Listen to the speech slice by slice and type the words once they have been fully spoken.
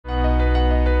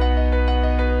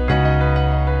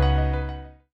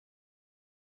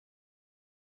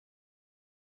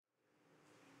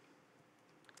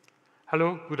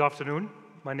Hello, good afternoon.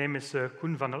 My name is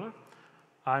Koen vanElle.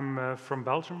 I'm from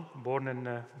Belgium, born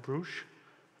in Bruges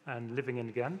and living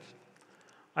in Ghent.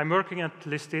 I'm working at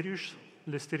Listerius.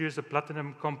 Listerius is a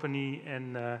platinum company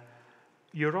in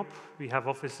Europe. We have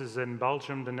offices in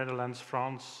Belgium, the Netherlands,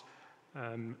 France,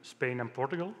 Spain, and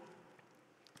Portugal.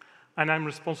 And I'm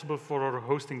responsible for our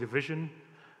hosting division.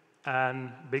 And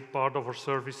a big part of our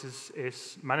services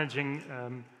is managing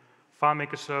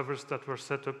FileMaker servers that were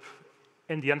set up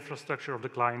in the infrastructure of the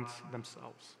clients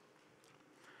themselves.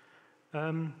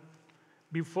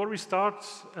 Before we start,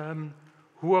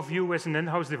 who of you is an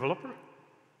in-house developer?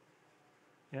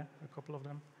 Yeah, a couple of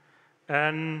them.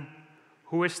 And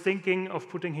who is thinking of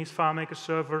putting his FileMaker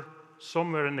server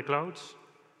somewhere in the clouds?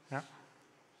 Yeah.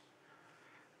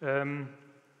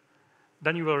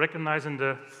 Then you will recognize in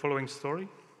the following story.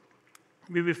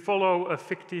 We will follow a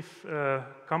fictive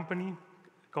company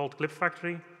called Clip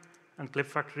Factory, and Clip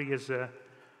Factory is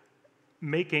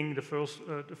making the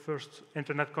first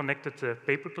internet-connected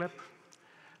paperclip.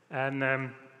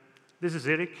 And this is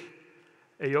Erik,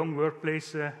 a young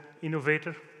workplace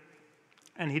innovator,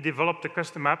 and he developed a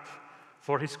custom app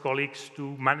for his colleagues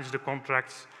to manage the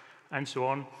contracts and so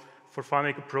on for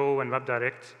FileMaker Pro and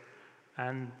WebDirect.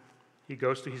 And he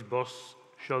goes to his boss,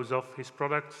 shows off his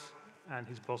products, and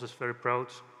his boss is very proud.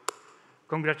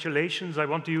 Congratulations, I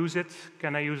want to use it.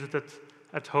 Can I use it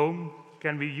at home?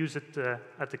 Can we use it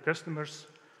at the customers?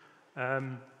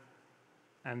 And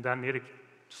then Erik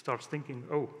starts thinking,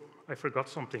 oh, I forgot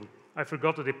something. I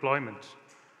forgot the deployment.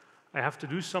 I have to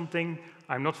do something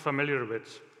I'm not familiar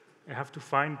with. I have to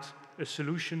find a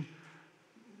solution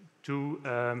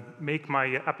to make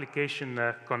my application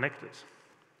connected.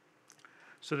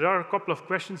 So there are a couple of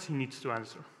questions he needs to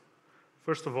answer.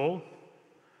 First of all,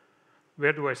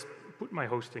 where do I put my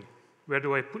hosting? Where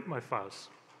do I put my files?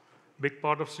 Big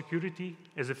part of security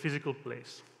is a physical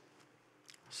place.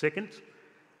 Second,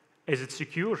 is it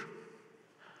secure?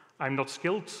 I'm not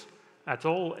skilled at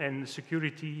all in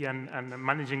security and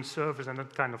managing servers and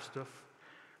that kind of stuff.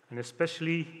 And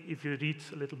especially if you read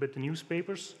a little bit the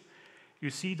newspapers,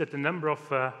 you see that the number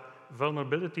of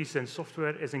vulnerabilities in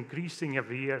software is increasing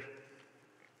every year.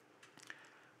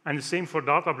 And the same for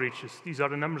data breaches. These are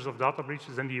the numbers of data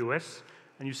breaches in the US,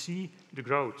 and you see the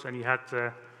growth. And you had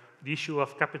the issue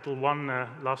of Capital One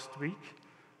last week,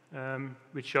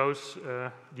 which shows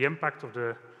the impact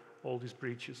of all these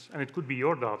breaches. And it could be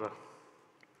your data.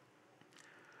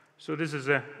 So this is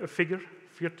a figure,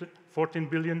 14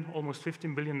 billion, almost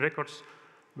 15 billion records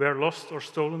were lost or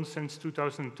stolen since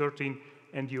 2013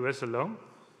 in the US alone.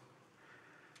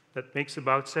 That makes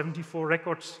about 74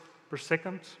 records per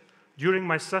second. During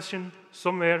my session,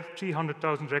 somewhere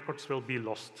 300,000 records will be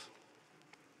lost.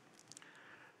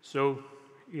 So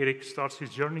Erik starts his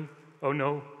journey. Oh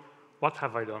no, what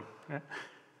have I done?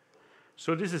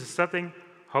 So this is a setting.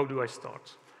 How do I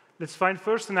start? Let's find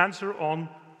first an answer on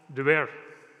the where.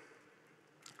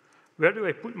 Where do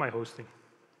I put my hosting?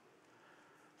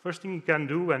 First thing you can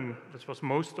do, and that's what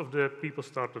most of the people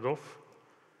started off,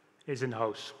 is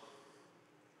in-house.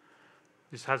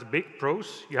 This has big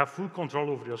pros. You have full control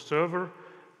over your server.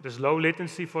 There's low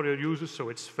latency for your users, so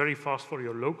it's very fast for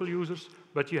your local users.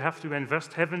 But you have to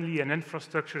invest heavily in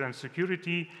infrastructure and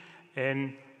security.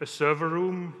 In a server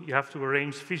room, you have to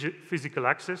arrange physical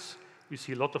access. You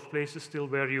see a lot of places still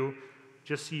where you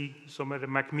just see somewhere a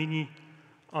Mac Mini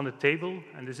on a table,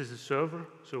 and this is a server,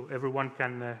 so everyone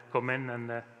can come in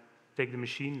and take the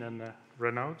machine and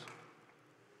run out.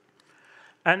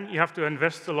 And you have to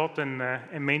invest a lot in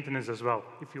maintenance as well,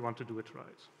 if you want to do it right.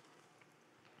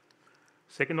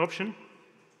 Second option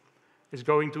is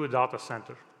going to a data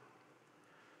center.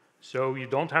 So you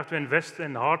don't have to invest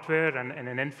in hardware and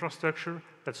in infrastructure.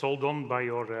 That's all done by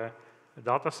your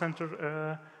data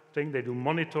center thing. They do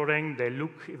monitoring. They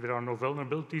look if there are no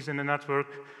vulnerabilities in the network.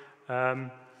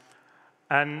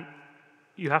 And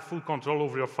you have full control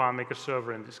over your FileMaker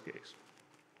server in this case.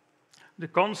 The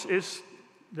cons is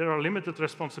there are limited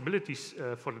responsibilities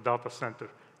for the data center.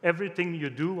 Everything you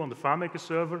do on the FileMaker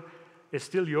server is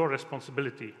still your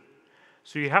responsibility.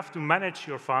 So you have to manage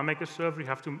your FileMaker server. You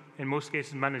have to, in most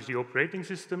cases, manage the operating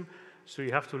system. So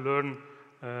you have to learn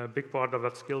a big part of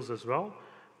that skills as well.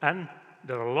 And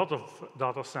there are a lot of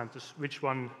data centers. Which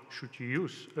one should you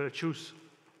choose?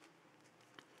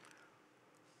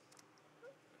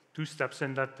 Two steps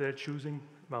in that choosing.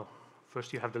 Well,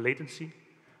 first you have the latency.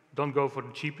 Don't go for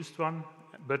the cheapest one,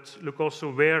 but look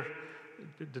also where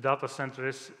the data center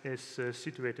is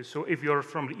situated. So if you're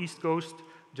from the East Coast,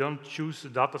 don't choose a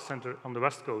data center on the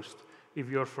West Coast. If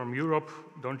you're from Europe,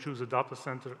 don't choose a data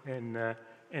center in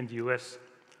the US.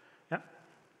 Yeah.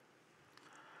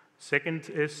 Second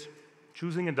is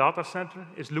choosing a data center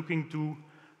is looking to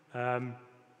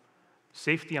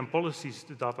safety and policies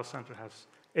the data center has.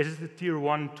 Is it a tier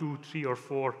 1, 2, 3, or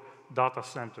 4 data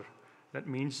center? That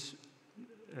means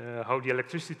how the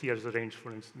electricity is arranged,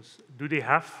 for instance. Do they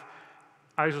have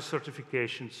ISO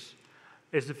certifications?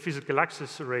 Is the physical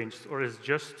access arranged, or is it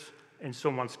just in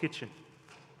someone's kitchen?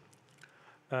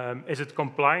 Is it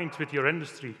compliant with your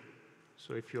industry?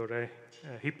 So if you're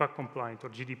HIPAA compliant or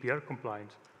GDPR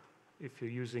compliant, if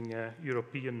you're using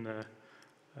European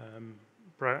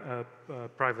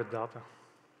private data.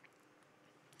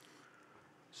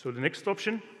 So the next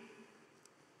option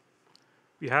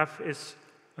we have is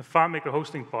a FileMaker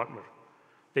hosting partner.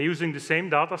 They're using the same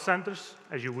data centers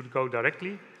as you would go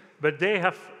directly, but they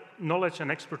have knowledge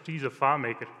and expertise of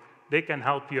FileMaker. They can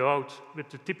help you out with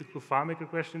the typical FileMaker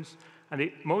questions, and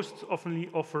they most often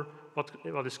offer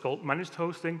what is called managed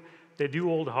hosting. They do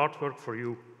all the hard work for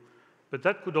you. But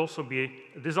that could also be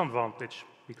a disadvantage,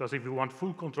 because if you want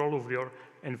full control over your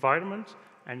environment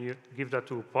and you give that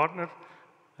to a partner,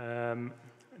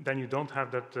 then you don't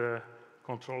have that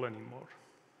control anymore.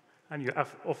 And you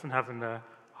often have a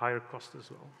higher cost as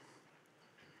well.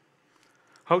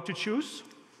 How to choose?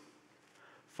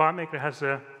 FileMaker has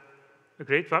a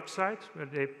great website where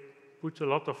they put a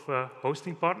lot of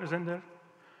hosting partners in there.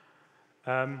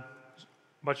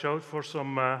 Watch out for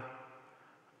some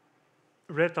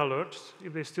red alerts.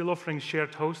 If they're still offering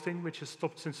shared hosting, which has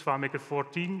stopped since FileMaker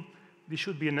 14, there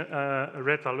should be a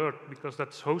red alert, because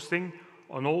that's hosting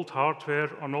on old hardware,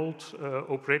 on old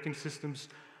operating systems,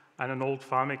 and on old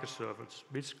FileMaker servers,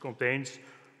 which contains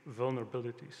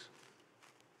vulnerabilities.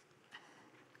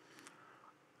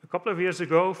 A couple of years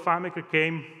ago, FileMaker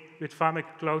came with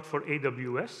FileMaker Cloud for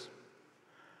AWS.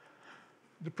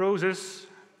 The process,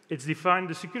 it's defined,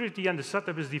 the security and the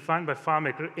setup is defined by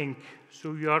FileMaker Inc.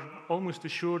 So you are almost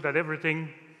assured that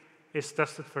everything is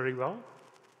tested very well.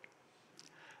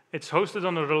 It's hosted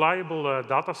on a reliable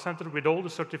data center with all the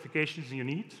certifications you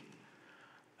need.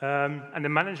 And the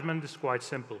management is quite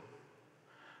simple.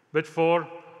 But for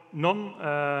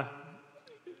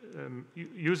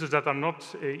users that are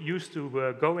not used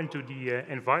to go into the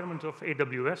environment of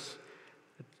AWS,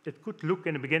 it could look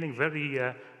in the beginning very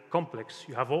complex.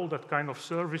 You have all that kind of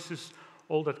services,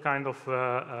 all that kind of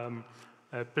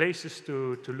places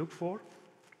to look for.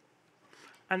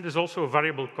 And there's also a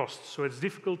variable cost, so it's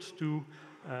difficult to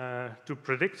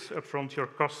predict upfront your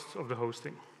costs of the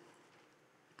hosting.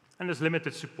 And there's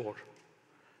limited support.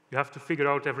 You have to figure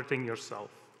out everything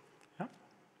yourself. Yeah?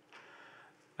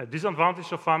 A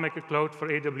disadvantage of FileMaker Cloud for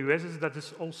AWS is that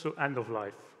it's also end of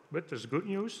life. But there's good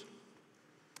news.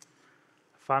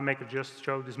 FileMaker just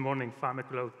showed this morning FileMaker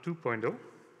Cloud 2.0.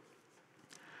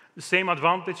 The same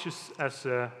advantages as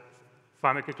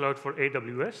FileMaker Cloud for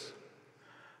AWS,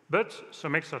 but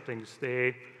some extra things.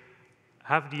 They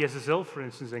have the SSL, for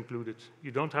instance, included. You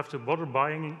don't have to bother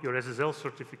buying your SSL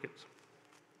certificate.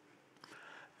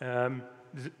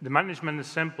 The management is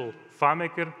simple.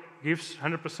 FileMaker gives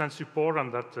 100% support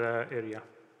on that area.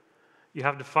 You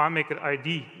have the FileMaker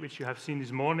ID, which you have seen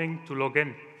this morning, to log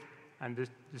in. And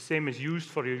the same is used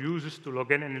for your users to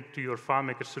log in into your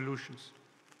FileMaker solutions.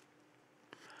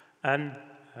 And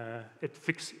it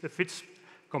fits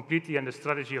completely in the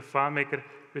strategy of FileMaker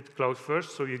with Cloud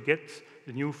First, so you get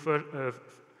the new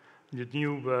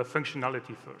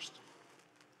functionality first.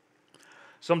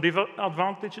 Some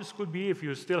advantages could be if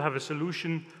you still have a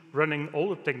solution running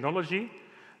older technology.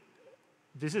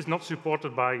 This is not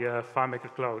supported by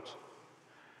FileMaker Cloud.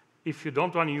 If you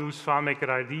don't want to use FileMaker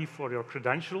ID for your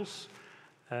credentials,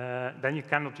 then you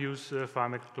cannot use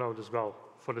FileMaker Cloud as well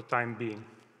for the time being.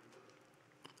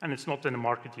 And it's not in the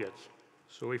market yet.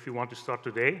 So if you want to start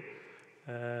today,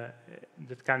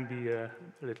 that can be a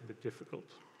little bit difficult.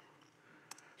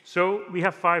 So we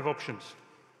have 5 options.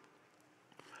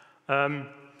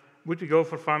 Would we go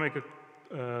for FileMaker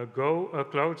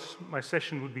Cloud? My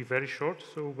session would be very short,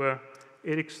 so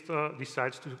Erik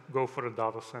decides to go for a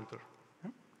data center.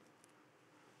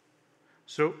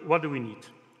 So what do we need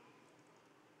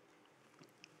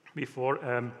before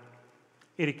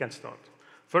Erik can start?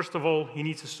 First of all, he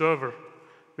needs a server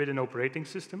with an operating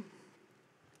system.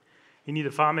 He needs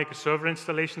a FileMaker server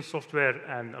installation software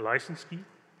and a license key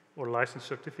or license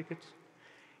certificate.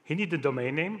 He needs a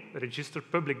domain name, a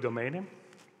registered public domain name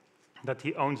that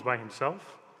he owns by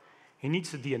himself. He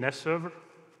needs a DNS server.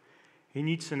 He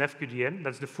needs an FQDN,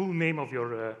 that's the full name of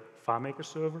your FileMaker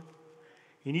server.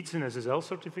 He needs an SSL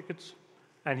certificate,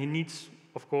 and he needs,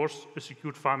 of course, a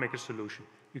secured FileMaker solution.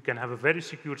 You can have a very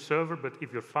secure server, but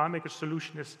if your FileMaker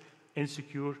solution is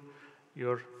insecure,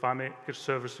 your FileMaker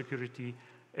server security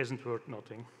isn't worth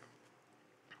nothing.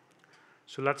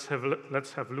 So let's have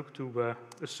a look to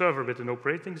a server with an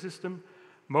operating system.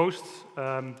 Most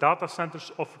data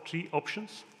centers offer 3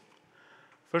 options.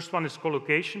 First one is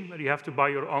colocation, where you have to buy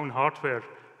your own hardware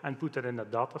and put that in a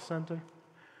data center.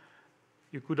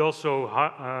 You could also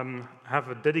have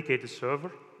a dedicated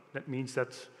server. That means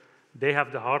that they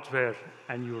have the hardware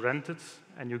and you rent it,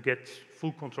 and you get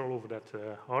full control over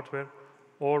that hardware.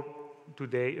 Or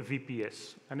today, a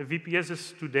VPS. And a VPS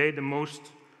is today the most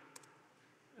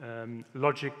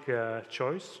logic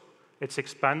choice. It's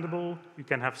expandable. You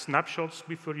can have snapshots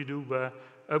before you do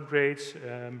upgrades.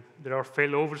 There are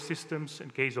failover systems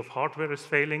in case of hardware is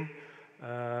failing.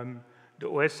 The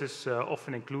OS is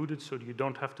often included, so you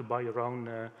don't have to buy your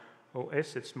own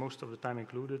OS. It's most of the time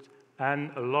included. And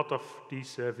a lot of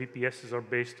these VPSs are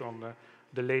based on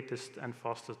the latest and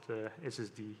fastest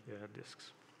SSD disks.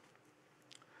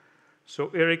 So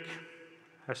Eric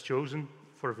has chosen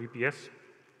for a VPS.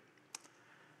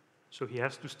 So he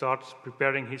has to start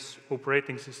preparing his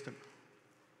operating system.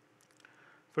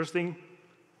 First thing,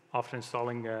 after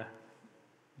installing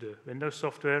the Windows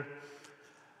software,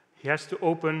 he has to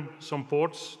open some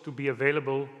ports to be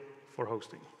available for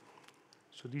hosting.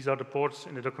 So these are the ports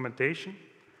in the documentation.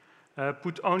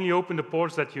 Only open the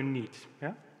ports that you need.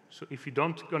 Yeah? So if you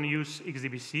don't going to use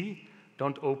XDBC,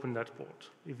 don't open that port.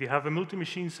 If you have a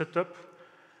multi-machine setup,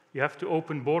 you have to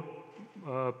open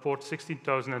port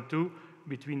 16002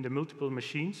 between the multiple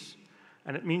machines,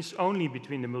 and it means only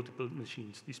between the multiple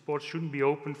machines. These ports shouldn't be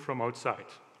opened from outside.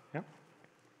 Yeah?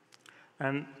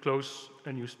 And close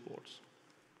unused ports.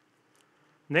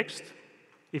 Next,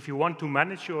 if you want to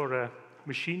manage your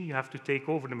machine, you have to take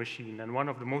over the machine. And one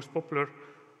of the most popular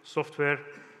software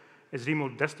is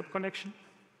remote desktop connection.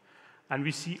 And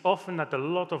we see often that a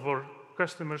lot of our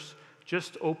customers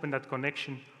just open that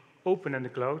connection, open in the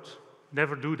cloud.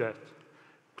 Never do that.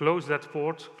 Close that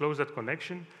port, close that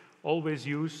connection. Always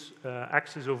use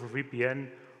access over VPN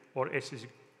or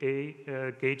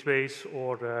SSA gateways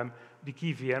or the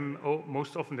key VM.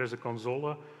 Most often there's a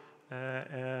console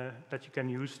that you can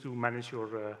use to manage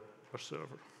your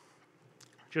server.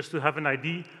 Just to have an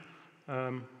idea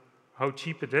how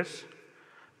cheap it is,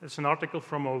 there's an article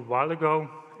from a while ago.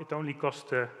 It only cost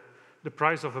the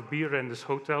price of a beer in this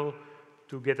hotel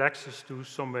to get access to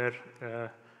somewhere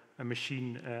a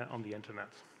machine on the internet.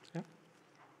 Yeah?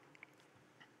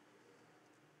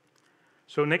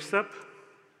 So next step,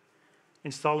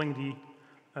 installing the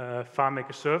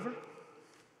FileMaker server.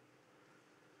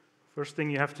 First thing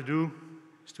you have to do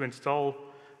is to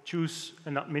choose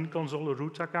an admin console or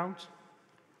root account.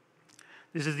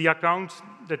 This is the account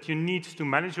that you need to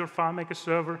manage your FileMaker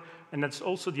server, and that's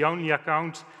also the only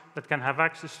account that can have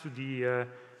access to the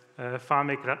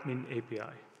FileMaker admin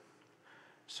API.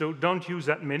 So don't use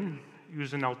admin,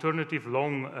 use an alternative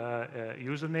long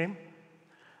username,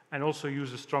 and also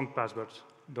use a strong password.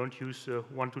 Don't use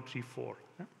 1234.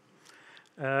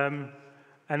 Yeah?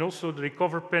 And also the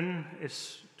recover pin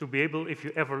is to be able, if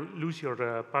you ever lose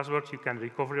your password, you can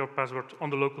recover your password on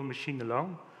the local machine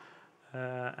alone.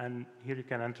 And here you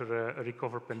can enter a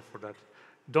recover pin for that.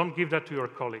 Don't give that to your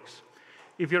colleagues.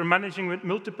 If you're managing with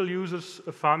multiple users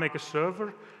a FileMaker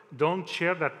server, don't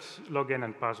share that login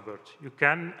and password. You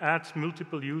can add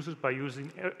multiple users by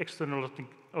using external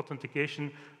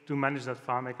authentication to manage that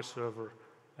FileMaker server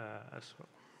as well.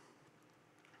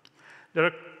 There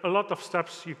are a lot of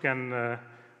steps you can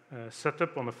set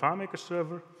up on a FileMaker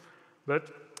server, but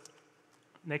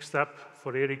next step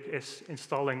for Eric is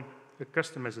installing a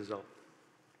custom SSL.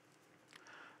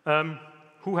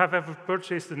 Who have ever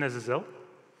purchased an SSL?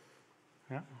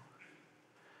 Yeah.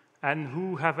 And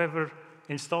who have ever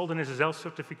installed an SSL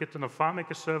certificate on a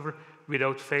FileMaker server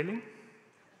without failing?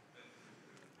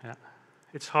 Yeah.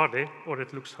 It's hard, eh? Or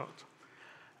it looks hard.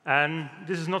 And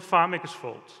this is not FileMaker's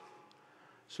fault.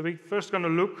 So we're first going to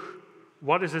look,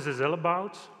 what is SSL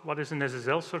about? What is an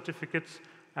SSL certificate?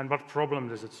 And what problem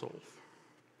does it solve?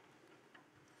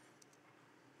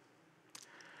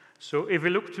 So if we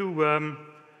look to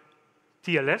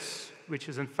TLS, which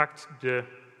is in fact the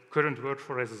current word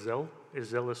for SSL.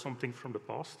 SSL is something from the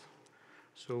past.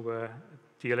 So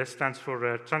TLS stands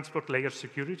for Transport Layer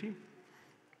Security.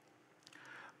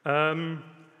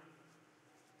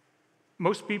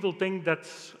 Most people think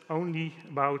that's only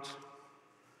about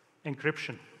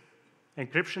encryption.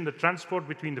 Encryption, the transport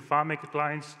between the FileMaker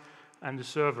clients and the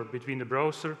server, between the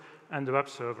browser and the web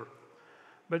server.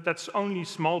 But that's only a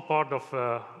small part of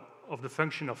the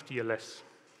function of TLS.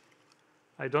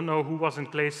 I don't know who was in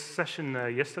Clay's session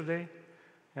yesterday,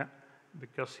 yeah,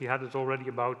 because he had it already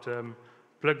about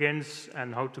plugins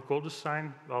and how to code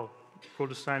assign. Well,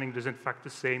 code assigning is in fact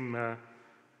the same as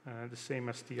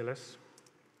TLS.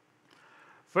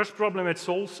 First problem it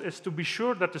solves is to be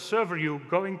sure that the server you're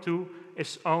going to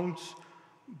is owned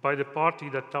by the party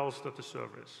that tells that the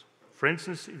server is. For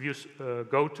instance, if you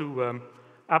go to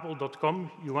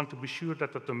apple.com, you want to be sure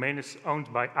that the domain is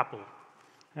owned by Apple.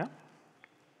 Yeah?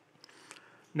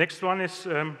 Next one is,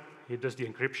 he does the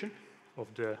encryption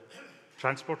of the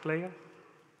transport layer.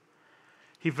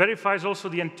 He verifies also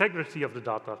the integrity of the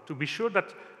data to be sure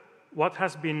that what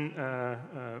has been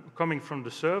coming from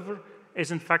the server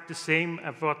is in fact the same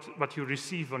as what you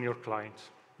receive on your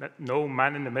client. That no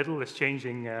man in the middle is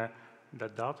changing that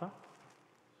data.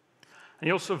 And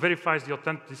he also verifies the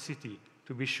authenticity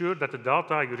to be sure that the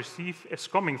data you receive is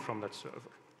coming from that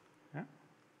server.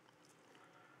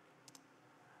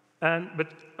 Yeah?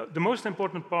 But the most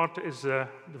important part is the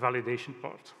validation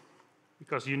part,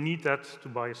 because you need that to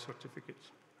buy a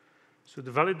certificate. So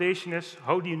the validation is,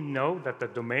 how do you know that the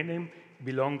domain name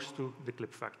belongs to the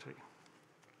Clip Factory?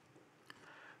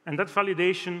 And that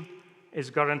validation is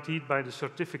guaranteed by the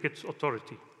certificate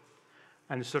authority.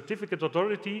 And the certificate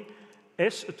authority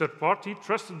is a third party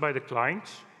trusted by the client,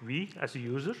 we as a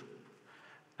user,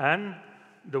 and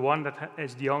the one that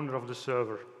is the owner of the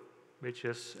server, which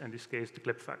is, in this case, the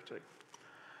Clip Factory.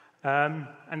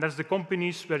 And that's the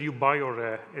companies where you buy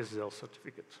your SSL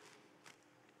certificate.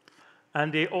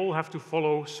 And they all have to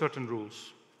follow certain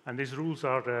rules. And these rules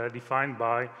are defined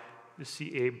by the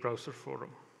CA Browser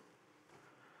Forum.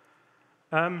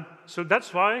 So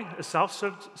that's why a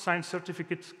self-signed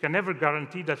certificate can never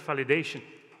guarantee that validation.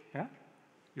 Yeah?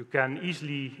 You can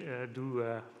easily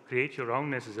create your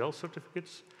own SSL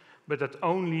certificates, but that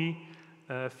only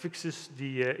fixes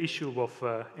the issue of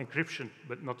encryption,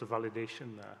 but not the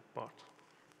validation part.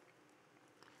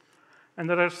 And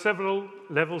there are several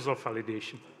levels of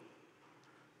validation.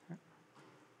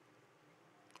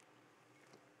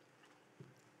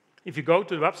 If you go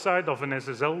to the website of an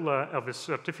SSL, of a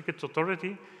certificate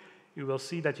authority, you will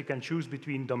see that you can choose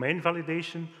between domain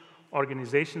validation,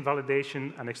 organization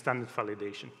validation, and extended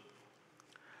validation.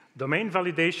 Domain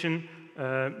validation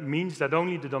means that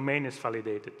only the domain is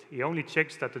validated. He only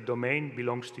checks that the domain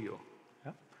belongs to you.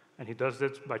 Yeah? And he does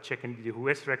that by checking the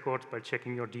whois records, by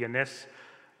checking your DNS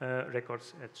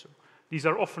records, etc. These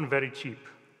are often very cheap,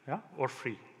 yeah? Or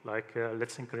free, like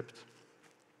Let's Encrypt.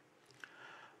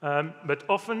 But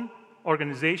often,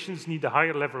 organizations need a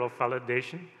higher level of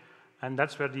validation, and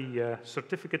that's where the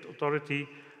certificate authority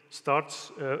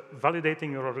starts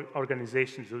validating your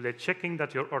organization. So they're checking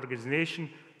that your organization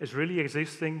is really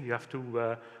existing. You have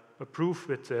to prove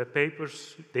with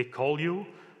papers. They call you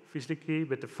physically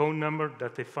with the phone number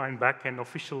that they find back in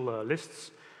official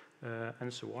lists,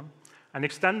 and so on. And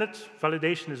extended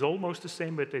validation is almost the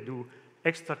same, but they do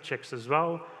extra checks as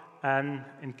well. And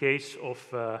in case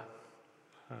of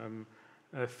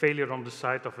a failure on the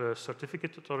side of a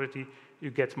certificate authority, you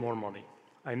get more money.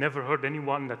 I never heard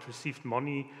anyone that received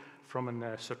money from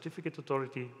a certificate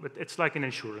authority, but it's like an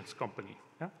insurance company.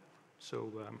 Yeah?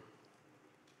 So,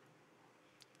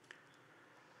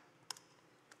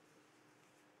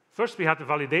 first, we had the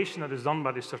validation that is done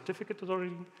by the certificate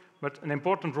authority, but an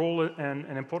important role and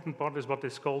an important part is what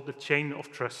is called the chain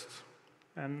of trust.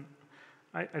 And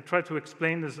I try to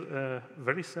explain this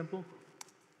very simple.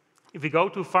 If we go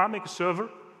to FileMaker server,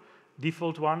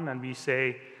 default one, and we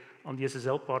say on the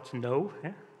SSL part, no,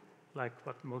 like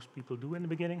what most people do in the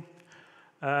beginning,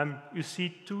 you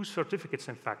see two certificates,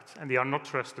 in fact, and they are not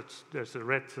trusted. There's a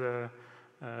red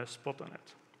spot on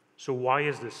it. So why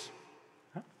is this?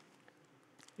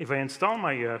 If I install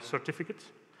my certificate,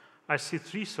 I see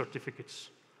 3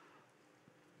 certificates.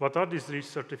 What are these 3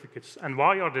 certificates, and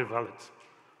why are they valid?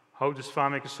 How does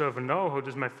FileMaker server know? How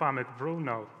does my FileMaker Pro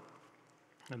know?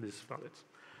 And this is valid.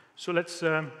 So let's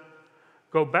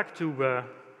go back to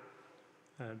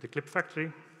the Clip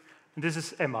Factory. And this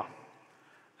is Emma.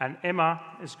 And Emma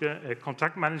is a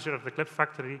contract manager of the Clip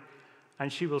Factory,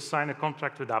 and she will sign a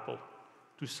contract with Apple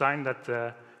to sign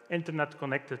that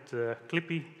internet-connected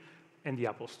Clippy in the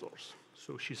Apple stores.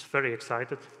 So she's very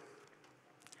excited.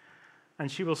 And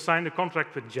she will sign the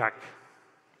contract with Jack.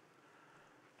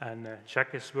 And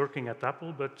Jack is working at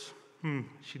Apple, but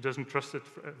she doesn't trust it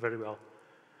very well.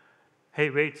 Hey,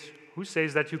 wait, who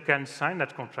says that you can sign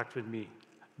that contract with me?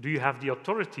 Do you have the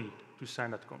authority to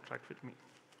sign that contract with me?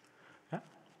 Yeah?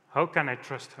 How can I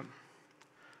trust him?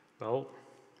 Well,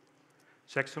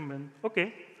 checks him in.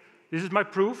 Okay, this is my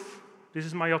proof. This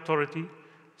is my authority,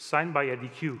 signed by Eddie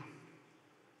Q.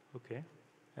 Okay,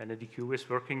 and Eddie Q is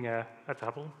working at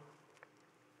Apple.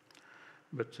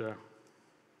 But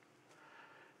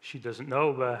she doesn't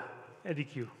know Eddie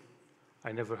Q.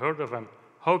 I never heard of him.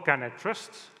 How can I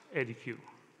trust Eddie Q?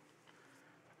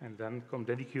 And then comes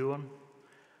Eddie Q on.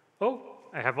 Oh,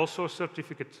 I have also a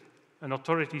certificate, an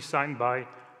authority signed by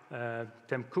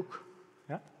Tim Cook.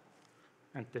 Yeah?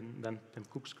 And then Tim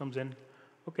Cook comes in.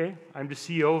 Okay, I'm the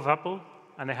CEO of Apple,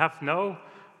 and I have now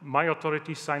my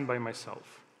authority signed by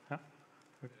myself. Yeah?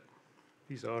 Okay.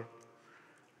 These are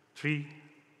 3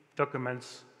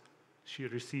 documents she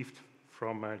received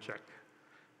from Jack.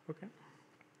 Okay.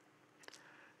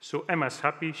 So Emma's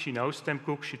happy, she knows Tim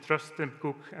Cook, she trusts Tim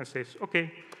Cook, and says,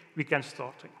 okay, we can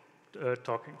start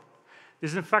talking.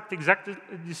 This is in fact exactly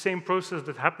the same process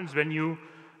that happens when you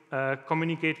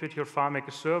communicate with your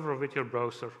FileMaker server or with your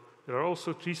browser. There are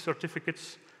also 3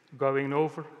 certificates going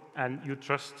over, and you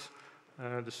trust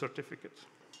the certificate.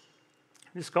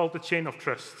 This is called the chain of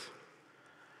trust.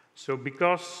 So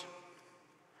because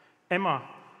Emma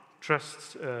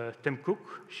trusts Tim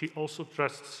Cook, she also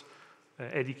trusts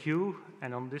Eddie Q,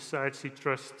 and on this side she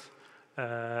trusts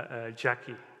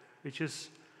Jackie, which is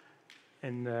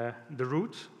in the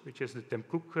root, which is the Tim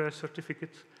Cook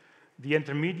certificate. The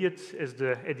intermediate is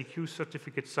the Eddie Q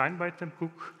certificate signed by Tim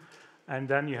Cook, and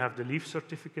then you have the leaf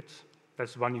certificate.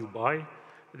 That's one you buy.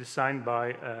 It is signed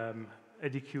by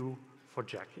Eddie Q for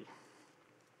Jackie.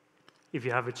 If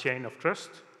you have a chain of trust,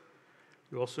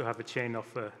 you also have a chain of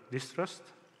distrust.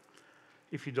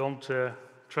 If you don't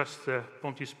trust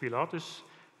Pontius Pilatus,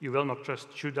 you will not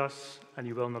trust Judas, and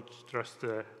you will not trust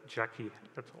Jackie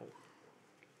at all.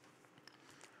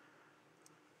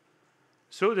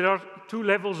 So there are 2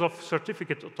 levels of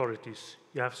certificate authorities.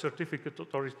 You have certificate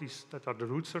authorities that are the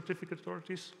root certificate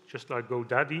authorities, just like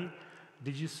GoDaddy,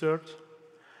 DigiCert.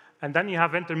 And then you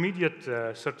have intermediate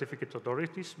certificate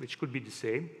authorities, which could be the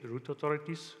same, the root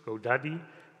authorities, GoDaddy,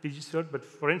 DigiCert. But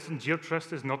for instance,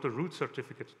 GeoTrust is not a root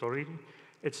certificate authority,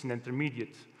 it's an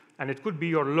intermediate. And it could be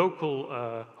your local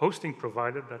hosting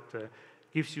provider that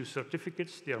gives you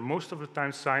certificates. They are most of the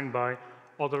time signed by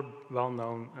other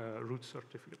well-known root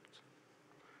certificates.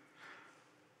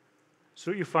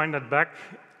 So you find that back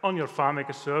on your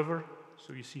FileMaker server.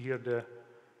 So you see here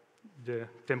the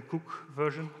Tim Cook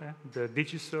version, the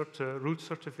DigiCert root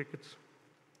certificate,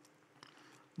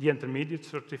 the intermediate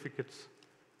certificate,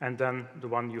 and then the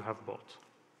one you have bought.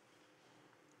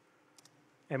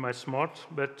 Am I smart?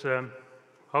 But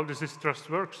how does this trust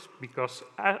work? Because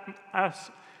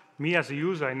as a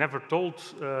user, I never told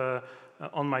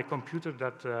on my computer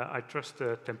that I trust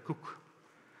Tim Cook.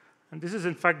 And this is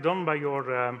in fact done by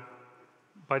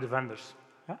by the vendors.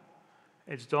 Yeah?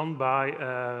 It's done by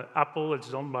Apple, it's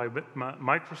done by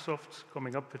Microsoft,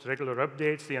 coming up with regular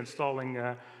updates, they installing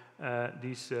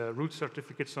these root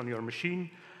certificates on your machine,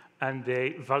 and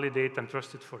they validate and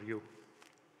trust it for you.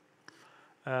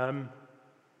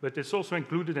 But it's also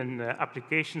included in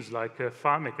applications like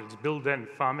FileMaker. It's built in.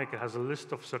 FileMaker has a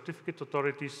list of certificate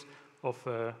authorities of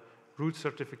root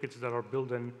certificates that are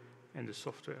built in the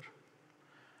software.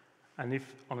 And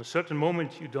if on a certain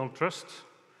moment you don't trust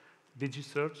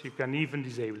DigiCert, you can even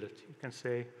disable it. You can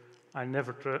say, I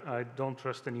don't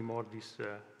trust anymore these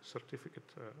certificate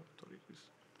authorities.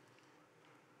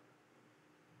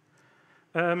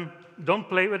 Don't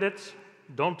play with it.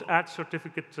 Don't add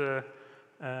certificate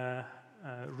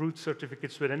root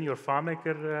certificates within your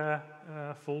FileMaker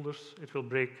folders. It will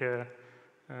break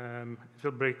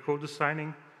code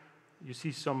assigning. You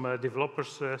see some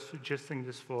developers suggesting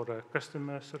this for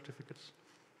custom certificates.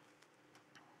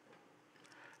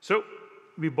 So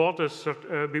we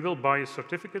will buy a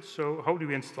certificate. So how do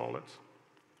we install it?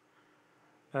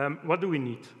 What do we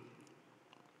need?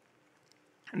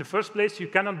 In the first place, you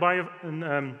cannot buy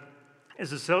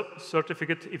as a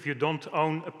certificate if you don't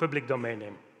own a public domain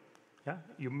name. Yeah?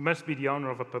 You must be the owner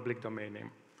of a public domain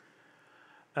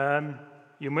name.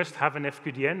 You must have an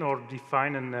FQDN or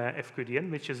define an FQDN,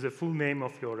 which is the full name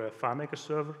of your FileMaker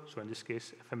server. So in this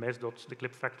case,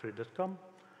 fms.theclipfactory.com.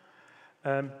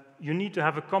 You need to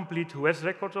have a complete OS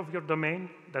record of your domain.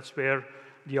 That's where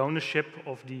the ownership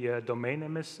of the domain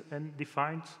name is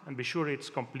defined. And be sure it's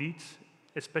complete,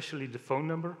 especially the phone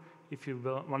number, if you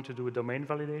want to do a domain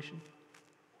validation.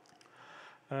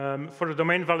 For the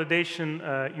domain validation,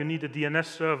 you need a DNS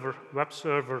server, web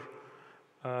server,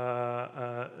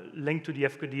 link to the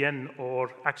FQDN,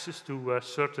 or access to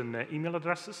certain email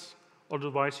addresses.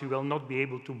 Otherwise, you will not be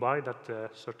able to buy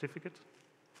that certificate.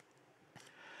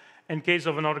 In case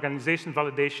of an organization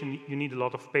validation, you need a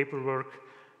lot of paperwork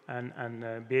and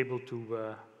be able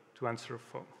to answer a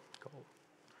phone call.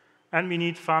 And we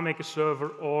need FileMaker server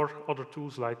or other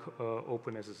tools like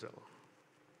OpenSSL.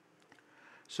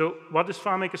 So what does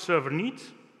FileMaker server need?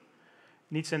 It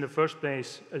needs in the first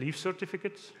place a leaf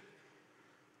certificate.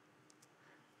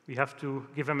 We have to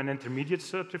give them an intermediate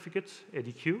certificate,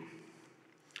 ADQ,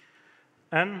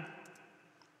 and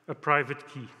a private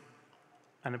key.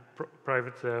 and a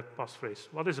private passphrase.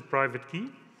 What is a private key?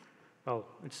 Well,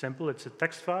 it's simple. It's a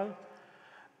text file,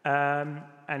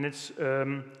 and it's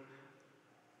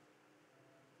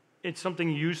something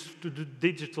used to do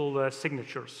digital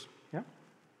signatures. Yeah?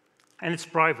 And it's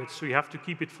private, so you have to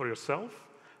keep it for yourself.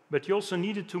 But you also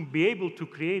needed to be able to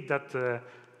create that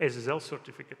SSL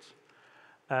certificate.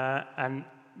 And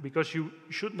because you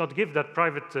should not give that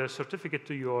private certificate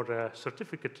to your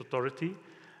certificate authority,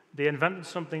 they invented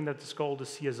something that is called a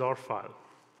CSR file.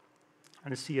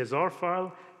 And a CSR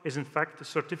file is, in fact, a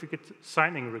certificate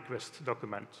signing request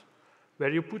document, where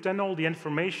you put in all the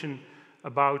information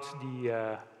about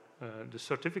the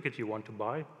certificate you want to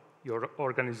buy, your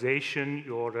organization,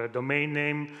 your domain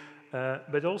name,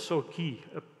 but also a key,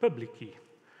 a public key,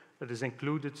 that is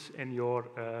included in your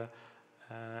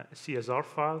CSR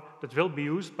file that will be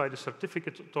used by the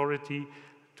certificate authority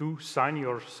to sign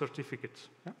your certificate.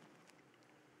 Yeah?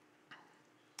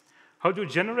 How do you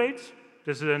generate?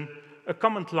 There's a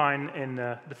command line in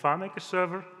the FileMaker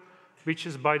server, which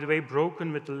is, by the way,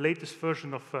 broken with the latest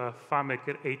version of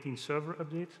FileMaker 18 server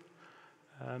update.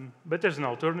 But there's an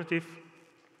alternative.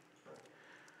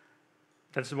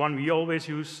 That's the one we always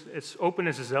use. It's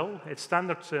OpenSSL. It's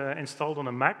standard installed on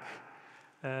a Mac.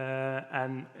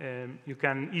 And you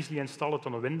can easily install it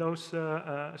on a Windows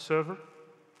server.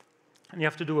 And you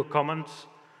have to do a command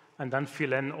and then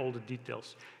fill in all the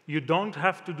details. You don't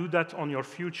have to do that on your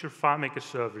future FileMaker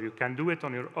server. You can do it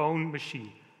on your own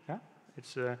machine. Yeah?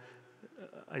 It's,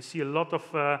 I see a lot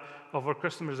of our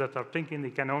customers that are thinking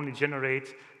they can only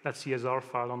generate that CSR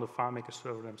file on the FileMaker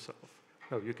server themselves.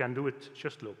 No, you can do it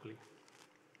just locally.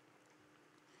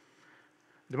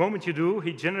 The moment you do,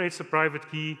 he generates a private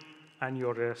key and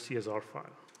your CSR file.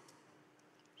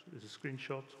 So this is a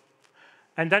screenshot.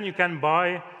 And then you can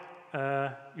buy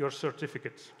your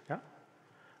certificate. Yeah?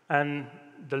 And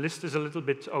the list is a little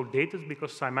bit outdated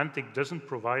because Symantec doesn't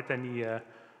provide any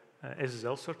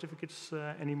SSL certificates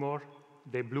anymore.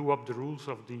 They blew up the rules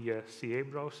of the CA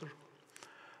browser.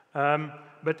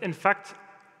 But in fact,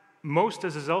 most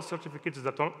SSL certificates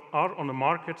that are on the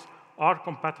market are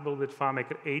compatible with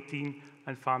FileMaker 18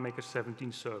 and FileMaker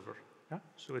 17 server. Yeah?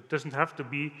 So it doesn't have to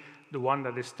be the one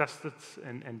that is tested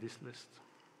in this list.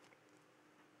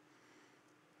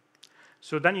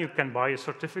 So then you can buy a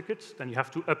certificate, then you have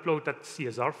to upload that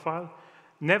CSR file.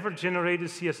 Never generate a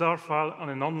CSR file on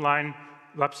an online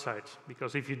website,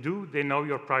 because if you do, they know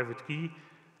your private key,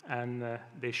 and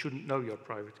they shouldn't know your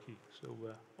private key. So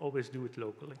always do it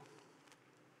locally.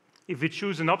 If you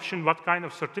choose an option, what kind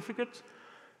of certificate,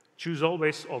 choose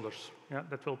always others. Yeah?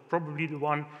 That will probably be the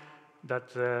one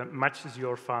that matches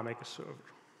your FileMaker server.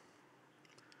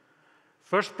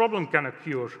 First problem can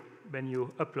occur when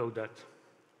you upload that.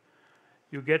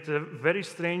 You get a very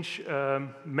strange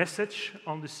message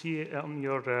on the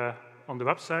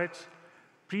website,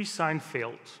 pre-sign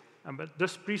failed. And what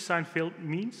does pre-sign failed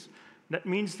means? That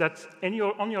means that on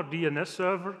your DNS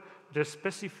server, there's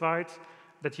specified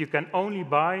that you can only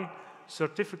buy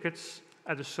certificates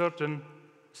at a certain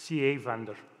CA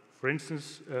vendor, for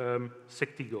instance,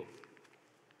 Sectigo.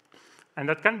 And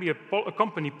that can be a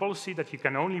company policy that you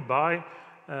can only buy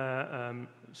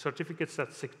certificates at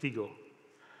Sectigo.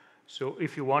 So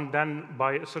if you want then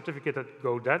buy a certificate at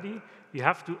GoDaddy, you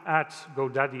have to add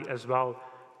GoDaddy as well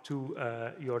to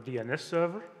your DNS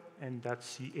server and that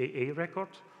CAA record,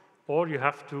 or you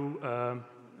have to,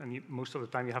 most of the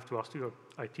time you have to ask your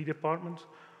IT department,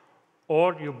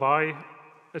 or you buy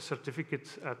a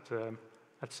certificate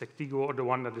at Sectigo or the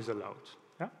one that is allowed.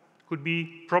 Yeah? Could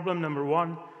be problem number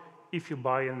one if you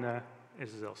buy an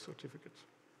SSL certificate.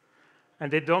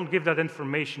 And they don't give that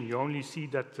information. You only see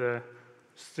that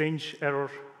strange error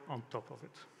on top of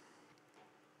it.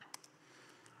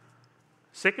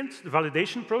 Second, the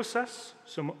validation process.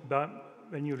 So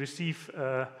when you receive,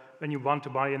 when you want to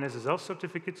buy an SSL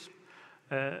certificate,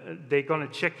 they're going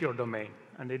to check your domain,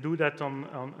 and they do that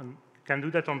can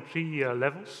do that on 3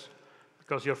 levels,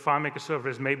 because your FileMaker server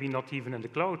is maybe not even in the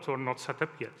cloud or not set up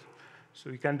yet. So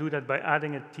you can do that by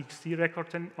adding a TXT record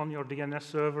on your DNS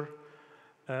server,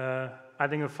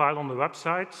 adding a file on the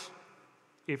website,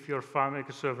 if your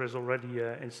FileMaker server is already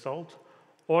installed,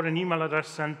 or an email address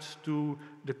sent to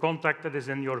the contact that is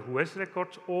in your whos record,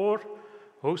 or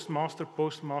hostmaster,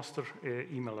 postmaster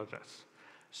email address.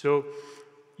 So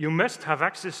you must have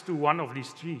access to one of these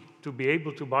 3 to be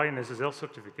able to buy an SSL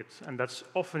certificate, and that's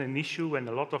often an issue in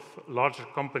a lot of larger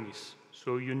companies.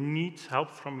 So you need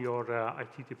help from your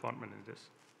IT department in this.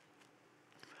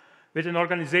 With an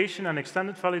organization and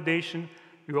extended validation,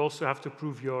 you also have to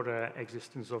prove your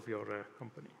existence of your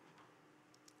company.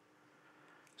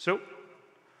 So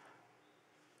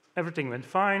Everything went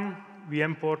fine. We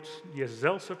import the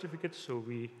SSL certificate, so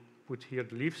we put here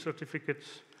the leaf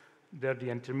certificates. They're the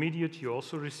intermediate you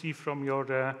also receive from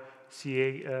your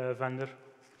CA vendor.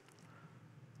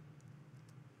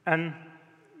 And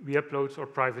we upload our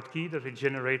private key that we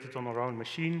generated on our own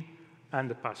machine and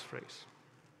the passphrase.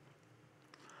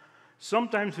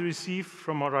 Sometimes we receive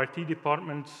from our IT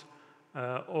department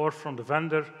or from the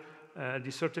vendor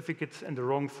the certificate in the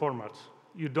wrong format.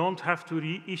 You don't have to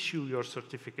reissue your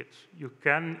certificate. You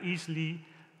can easily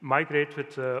migrate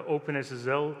with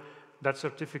OpenSSL that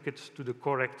certificate to the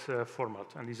correct format.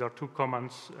 And these are two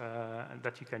commands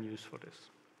that you can use for this.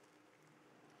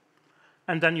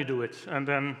 And then you do it, and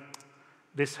then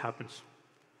this happens.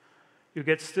 You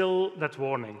get still that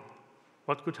warning.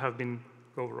 What could have been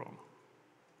go wrong?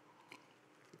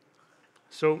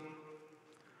 So,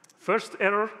 first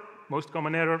error, most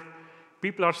common error,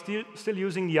 people are still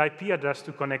using the IP address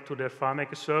to connect to their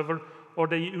FileMaker server, or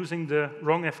they're using the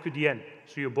wrong FQDN.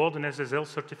 So you bought an SSL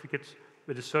certificate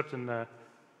with a certain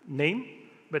name,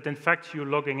 but in fact you're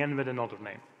logging in with another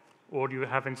name, or you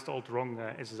have installed the wrong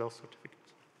SSL certificate.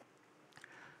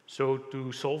 So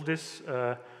to solve this,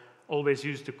 always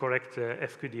use the correct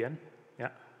FQDN,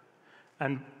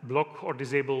 and block or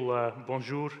disable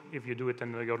bonjour if you do it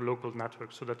in your local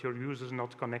network, so that your user is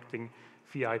not connecting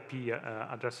via IP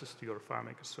addresses to your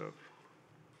FileMaker server.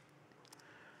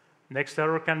 Next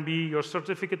error can be your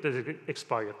certificate is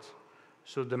expired.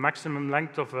 So the maximum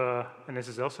length of an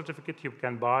SSL certificate you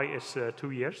can buy is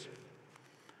 2 years.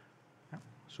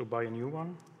 So buy a new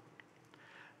one.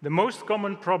 The most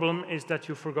common problem is that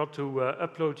you forgot to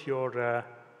upload your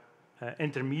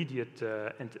intermediate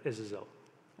SSL,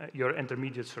 your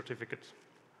intermediate certificate.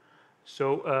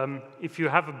 So if you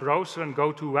have a browser and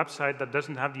go to a website that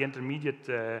doesn't have the intermediate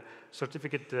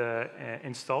certificate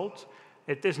installed,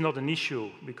 it is not an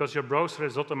issue, because your browser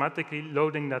is automatically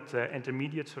loading that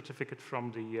intermediate certificate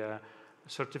from the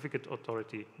certificate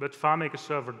authority. But FileMaker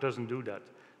server doesn't do that.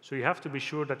 So you have to be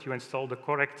sure that you install the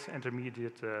correct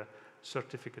intermediate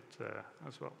certificate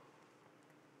as well.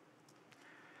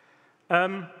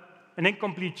 An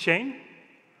incomplete chain.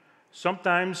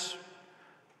 Sometimes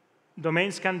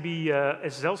domains can be,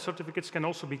 SSL certificates can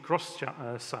also be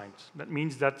cross-signed. That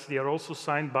means that they are also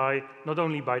signed by, not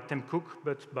only by Tim Cook,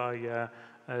 but by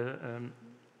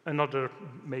another,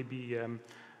 maybe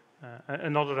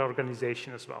another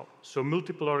organization as well. So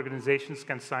multiple organizations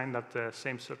can sign that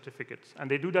same certificate. And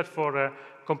they do that for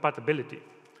compatibility.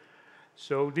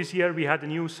 So this year we had a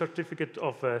new certificate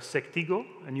of Sectigo,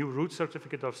 a new root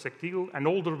certificate of Sectigo, and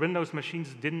older Windows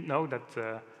machines didn't know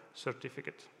that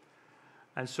certificate.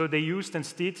 And so they used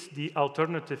instead the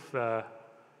alternative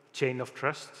chain of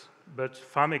trust, but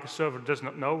FileMaker server does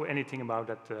not know anything about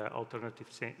that alternative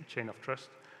chain of trust.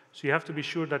 So you have to be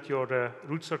sure that your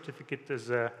root certificate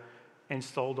is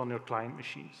installed on your client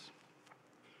machines.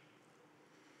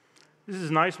 This is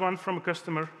a nice one from a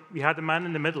customer. We had a man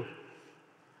in the middle.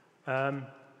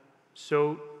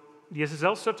 So the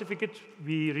SSL certificate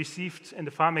we received in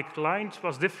the FileMaker client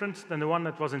was different than the one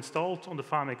that was installed on the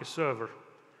FileMaker server.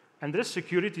 And there is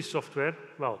security software,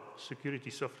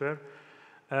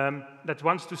 that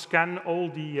wants to scan all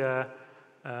the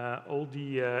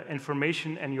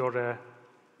information in your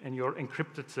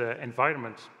encrypted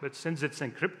environment. But since it's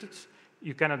encrypted,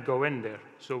 you cannot go in there.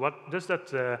 So what does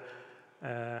that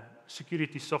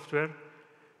security software?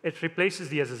 It replaces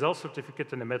the SSL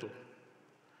certificate in the middle.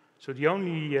 So the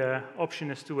only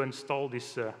option is to install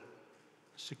this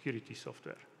security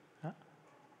software.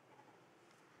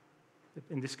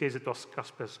 In this case, it was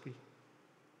Kaspersky.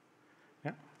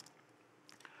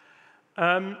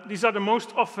 These are the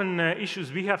most often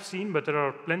issues we have seen, but there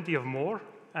are plenty of more.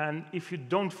 And if you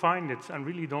don't find it and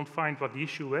really don't find what the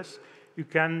issue is, you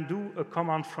can do a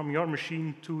command from your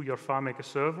machine to your FileMaker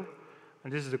server.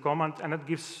 And this is the command, and it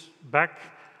gives back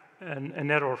an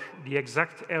error, the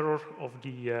exact error of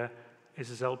the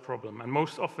SSL problem. And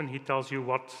most often, he tells you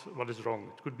what is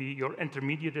wrong. It could be your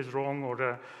intermediate is wrong,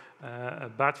 or a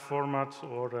bad format,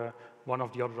 or one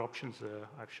of the other options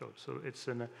I've showed. So it's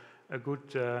a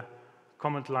good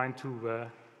command line to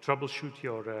troubleshoot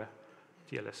your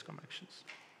TLS connections.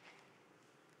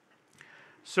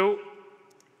 So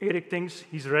Eric thinks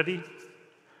he's ready.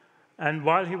 And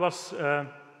while he was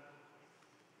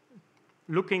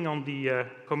looking on the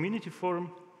community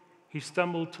forum, he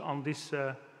stumbled on this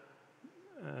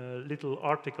little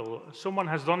article. Someone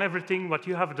has done everything what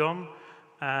you have done,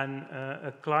 and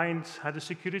a client had a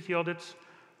security audit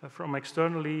from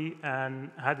externally and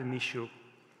had an issue.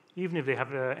 Even if they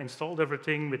have installed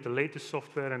everything with the latest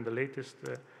software and the latest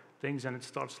things, and it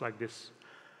starts like this.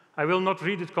 I will not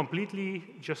read it completely,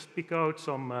 just pick out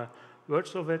some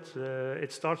words of it.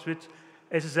 It starts with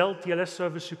SSL TLS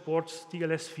server supports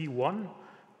TLS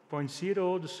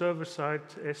v1.0. The server side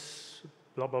is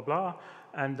blah, blah, blah.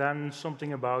 And then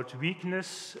something about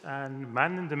weakness and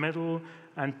man in the middle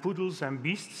and poodles and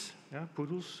beasts, yeah,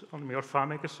 poodles on your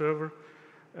FileMaker server.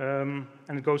 And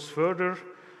it goes further.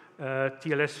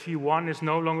 TLS v1 is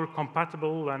no longer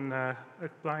compatible when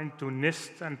applying to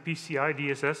NIST and PCI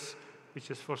DSS, which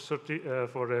is for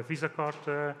Visa card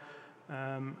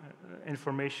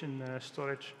information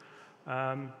storage.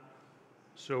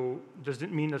 So does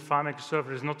it mean that FileMaker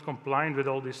server is not compliant with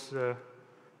all these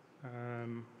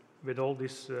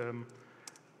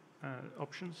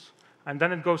options? And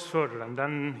then it goes further, and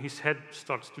then his head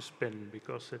starts to spin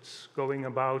because it's going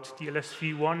about TLS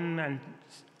v1 and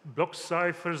block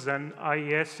ciphers and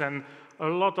IES and a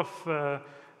lot of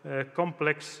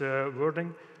complex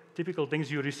wording, typical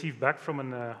things you receive back from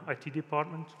an IT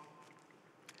department.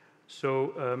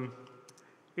 So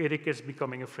Erik is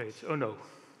becoming afraid. Oh no,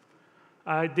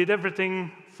 I did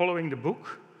everything following the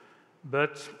book,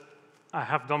 but I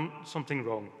have done something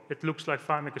wrong. It looks like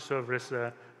FileMaker server is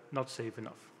not safe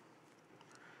enough.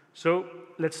 So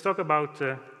let's talk about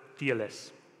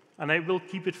TLS. And I will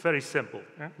keep it very simple,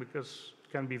 because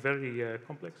it can be very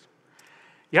complex.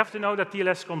 You have to know that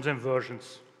TLS comes in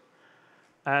versions.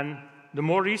 And the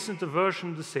more recent the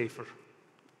version, the safer,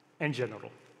 in general.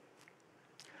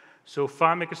 So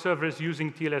FileMaker server is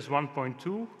using TLS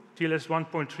 1.2. TLS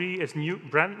 1.3 is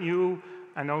brand new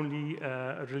and only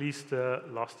released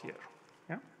last year.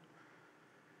 Yeah?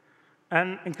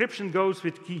 And encryption goes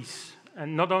with keys.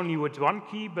 And not only with one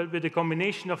key, but with a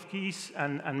combination of keys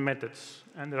and methods.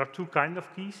 And there are two kinds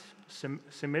of keys,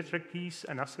 symmetric keys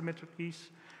and asymmetric keys.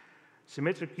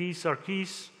 Symmetric keys are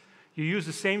keys. You use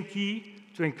the same key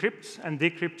to encrypt and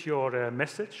decrypt your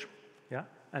message. Yeah?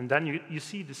 And then you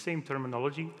see the same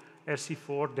terminology.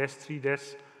 RC4,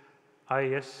 DES3,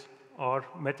 IES are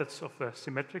methods of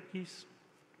symmetric keys.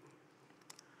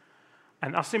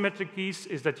 And asymmetric keys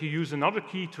is that you use another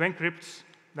key to encrypt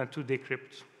than to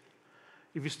decrypt.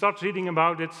 If you start reading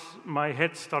about it, my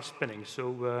head starts spinning.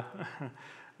 So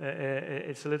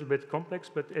it's a little bit complex,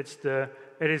 but it's the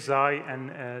RSI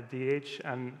and DH,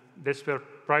 and that's where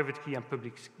private key and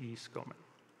public keys come in.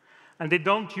 And they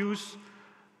don't use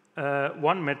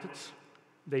one method.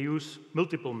 They use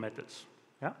multiple methods,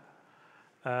 yeah?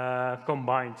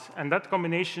 Combined. And that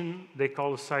combination they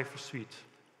call a cipher suite.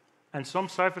 And some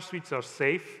cipher suites are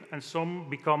safe, and some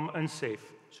become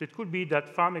unsafe. So it could be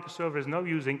that FileMaker server is now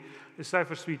using a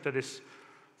cipher suite that is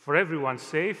for everyone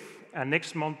safe, and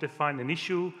next month they find an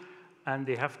issue, and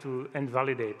they have to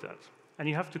invalidate that. And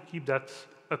you have to keep that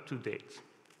up to date.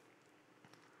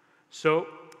 So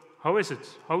how is it?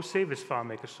 How safe is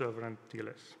FileMaker server and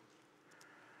TLS?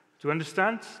 To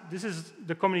understand, this is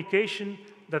the communication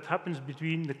that happens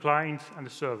between the client and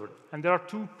the server. And there are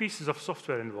two pieces of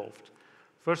software involved.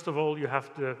 First of all, you have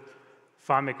the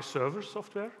FileMaker server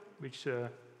software, which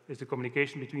is the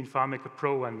communication between FileMaker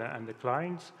Pro and the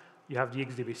client. You have the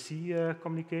XDBC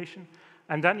communication.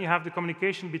 And then you have the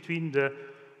communication between the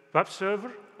web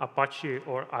server, Apache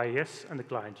or IIS, and the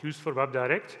client, used for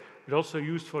WebDirect, but also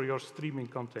used for your streaming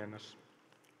containers.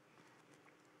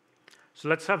 So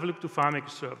let's have a look to FileMaker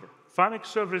server. FileMaker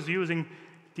server is using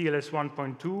TLS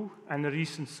 1.2 and a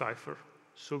recent cipher.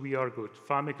 So we are good.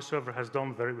 FileMaker server has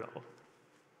done very well.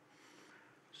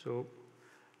 So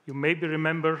you maybe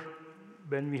remember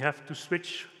when we have to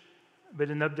switch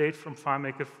with an update from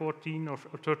FileMaker 14 or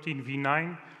 13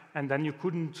 v9, and then you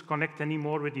couldn't connect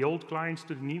anymore with the old clients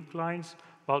to the new clients.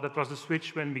 Well, that was the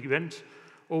switch when we went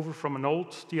over from an old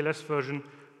TLS version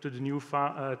to the new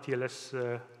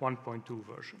TLS 1.2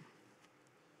 version.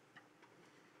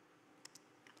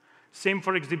 Same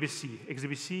for XDBC.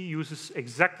 XDBC uses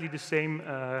exactly the same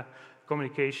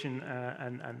communication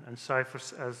and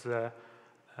ciphers as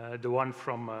the one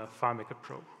from FileMaker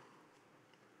Pro.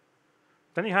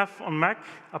 Then you have on Mac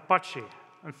Apache,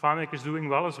 and FileMaker is doing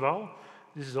well as well.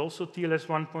 This is also TLS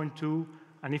 1.2,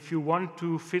 and if you want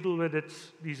to fiddle with it,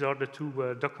 these are the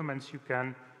two documents you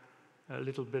can a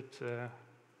little bit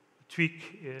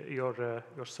tweak your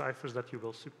ciphers that you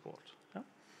will support. Yeah?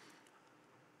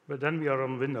 But then we are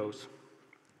on Windows.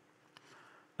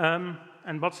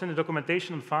 And what's in the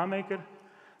documentation on FileMaker?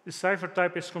 The cipher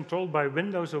type is controlled by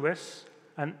Windows OS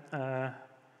and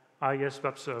IIS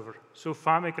web server. So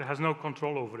FileMaker has no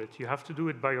control over it. You have to do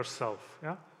it by yourself.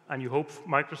 Yeah? And you hope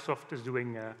Microsoft is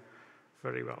doing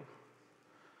very well.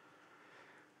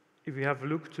 If we have a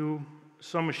look to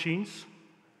some machines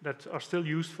that are still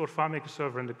used for FileMaker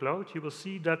server in the cloud, you will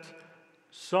see that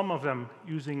some of them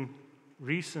using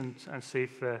recent and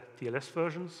safe TLS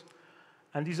versions,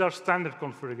 And these are standard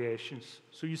configurations.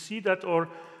 So you see that our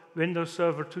Windows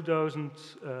Server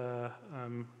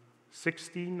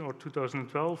 2016 or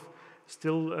 2012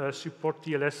 still support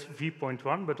TLS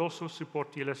v.1, but also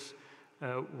support TLS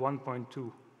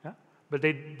 1.2. Yeah? But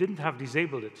they didn't have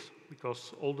disabled it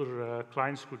because older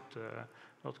clients could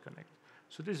not connect.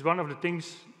 So this is one of the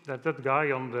things that that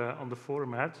guy on the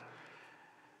forum had.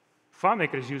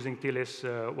 FileMaker is using TLS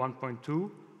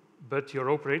 1.2, but your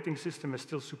operating system is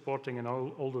still supporting an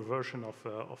older version of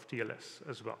TLS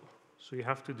as well. So you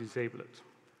have to disable it.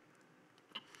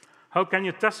 How can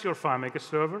you test your FileMaker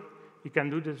server? You can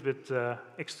do this with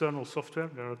external software.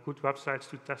 There are good websites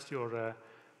to test your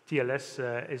TLS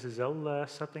SSL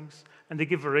settings, and they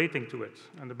give a rating to it.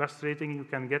 And the best rating you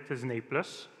can get is an A+.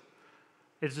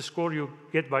 It's the score you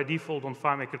get by default on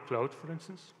FileMaker Cloud, for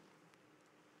instance.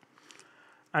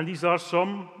 And these are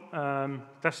some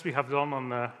tests we have done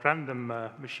on random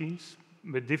machines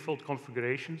with default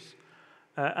configurations.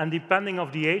 And depending on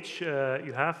the age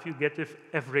you get the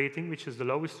F rating, which is the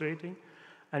lowest rating.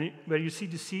 And where you see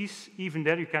the Cs, even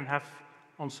there you can have,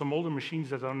 on some older machines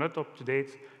that are not up to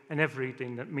date, an F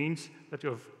rating. That means that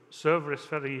your server is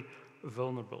very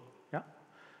vulnerable. Yeah?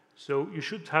 So you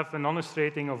should have an honest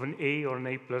rating of an A or an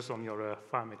A+ on your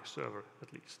FileMaker server,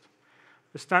 at least.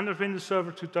 The standard Windows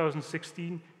Server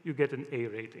 2016, you get an A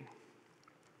rating.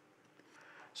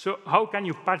 So how can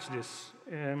you patch this?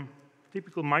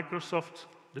 Typical Microsoft,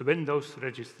 the Windows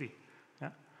registry.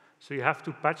 Yeah? So you have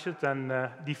to patch it and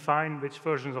define which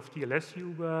versions of TLS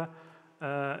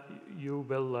you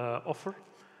will offer,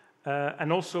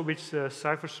 and also which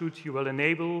cipher suite you will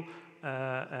enable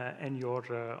on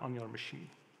your machine.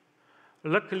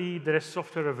 Luckily, there is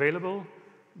software available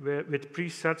with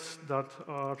presets that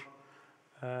are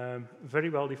very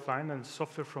well defined, and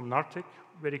software from Nartic,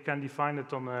 where you can define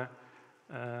it on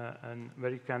and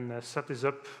where you can set this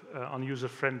up on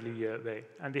user-friendly way.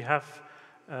 And they have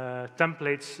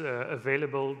templates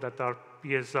available that are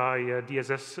PSI,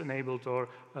 DSS enabled or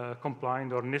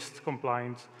compliant or NIST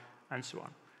compliant, and so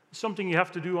on. It's something you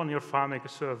have to do on your FileMaker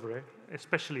server,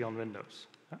 especially on Windows.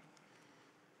 Yeah?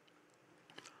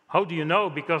 How do you know?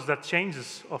 Because that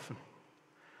changes often.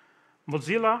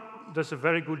 Mozilla does a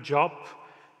very good job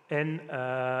in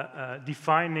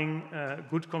defining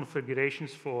good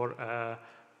configurations for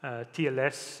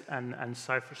TLS and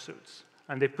cipher suites,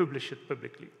 and they publish it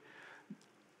publicly.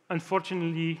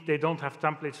 Unfortunately, they don't have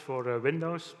templates for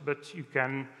Windows, but you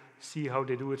can see how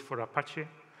they do it for Apache,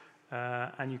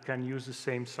 and you can use the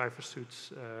same cipher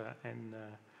suites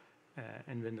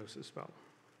in Windows as well.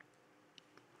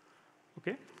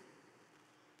 Okay?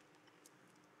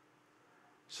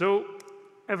 So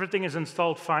everything is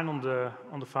installed fine on the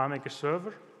FileMaker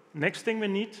server. Next thing we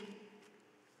need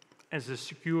is a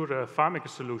secure FileMaker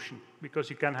solution, because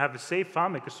you can have a safe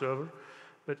FileMaker server,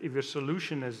 but if your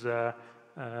solution is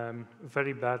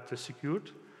very bad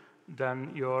secured,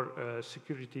 then your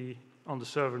security on the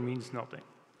server means nothing.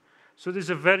 So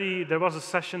there was a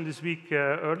session this week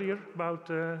earlier about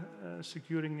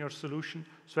securing your solution.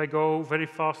 So I go very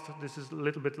fast. This is a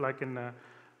little bit like a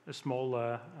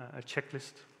small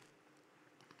checklist.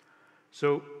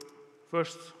 So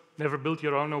first, never build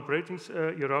your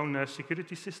own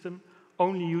security system.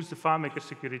 Only use the FileMaker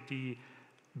security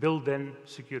built-in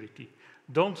security.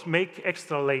 Don't make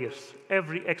extra layers.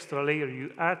 Every extra layer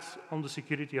you add on the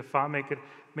security of FileMaker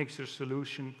makes your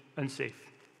solution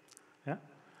unsafe. Yeah?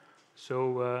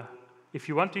 So if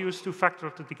you want to use two-factor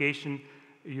authentication,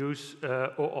 use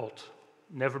OAuth.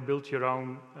 Never build your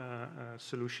own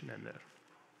solution in there.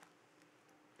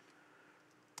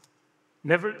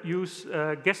 Never use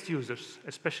guest users,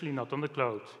 especially not on the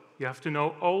cloud. You have to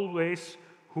know always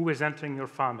who is entering your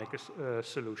FileMaker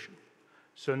solution.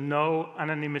 So no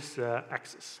anonymous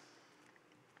access.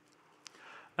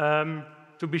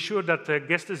 To be sure that the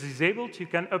guest is disabled, you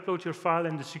can upload your file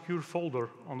in the secure folder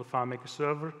on the FileMaker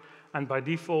server, and by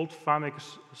default, FileMaker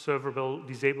server will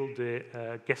disable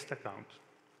the guest account.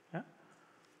 Yeah?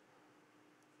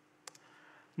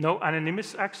 No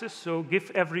anonymous access, so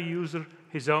give every user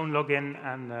his own login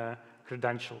and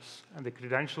credentials. And the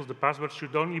credentials, the password,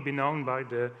 should only be known by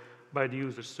the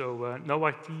user. So no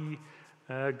IT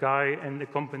guy in the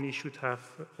company should have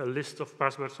a list of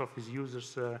passwords of his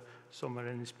users somewhere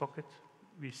in his pocket.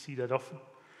 We see that often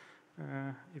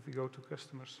if we go to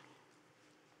customers.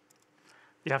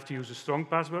 You have to use a strong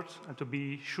password, and to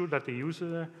be sure that they use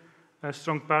a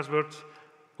strong password,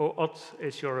 OAuth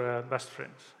is your best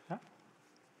friend. Yeah?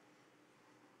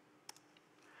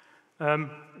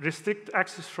 Restrict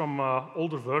access from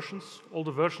older versions.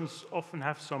 Older versions often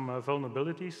have some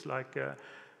vulnerabilities, like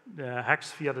the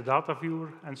hacks via the data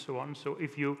viewer and so on. So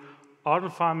if you are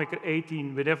on FileMaker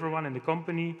 18 with everyone in the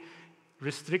company,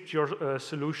 restrict your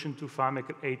solution to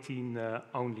FileMaker 18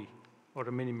 only, or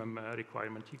a minimum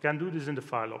requirement. You can do this in the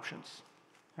file options.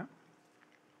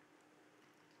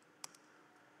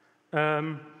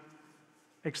 Yeah?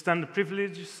 Extend the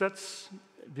privilege sets.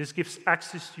 This gives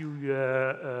access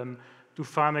to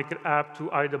FileMaker app, to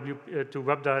to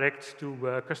WebDirect,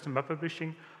 to custom web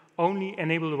publishing. Only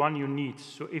enable the one you need.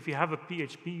 So if you have a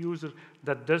PHP user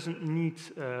that doesn't need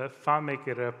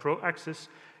FileMaker Pro access,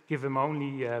 give them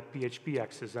only PHP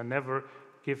access and never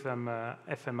give them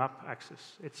FM app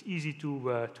access. It's easy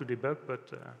to debug, but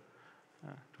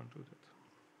don't do that.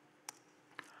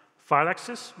 File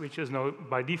access, which is now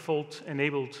by default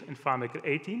enabled in FileMaker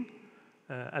 18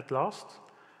 at last.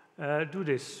 Do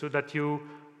this so that you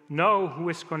know who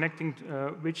is connecting,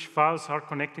 which files are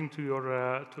connecting to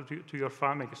your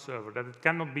FileMaker server, that it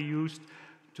cannot be used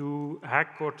to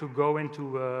hack or to go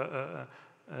into a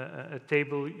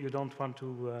table you don't want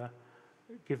to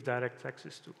give direct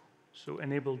access to. So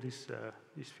enable this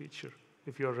feature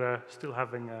if you're still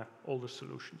having older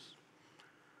solutions.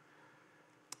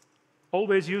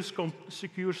 Always use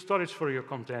secure storage for your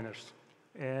containers.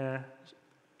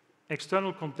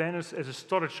 External containers as a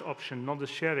storage option, not a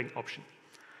sharing option.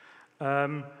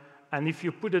 And if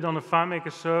you put it on a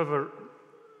FileMaker server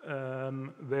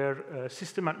where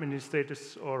system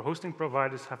administrators or hosting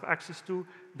providers have access to,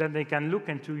 then they can look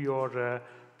into your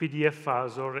PDF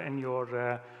files or in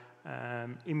your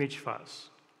image files.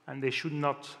 And they should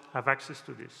not have access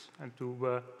to this. And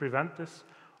to prevent this,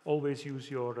 always use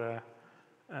your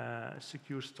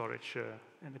secure storage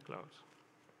in the cloud.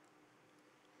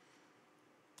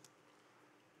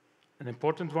 An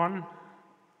important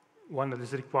one that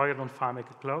is required on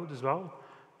FileMaker Cloud as well,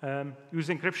 use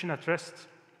encryption at rest,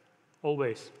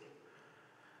 always.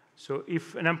 So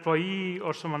if an employee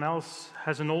or someone else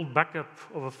has an old backup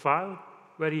of a file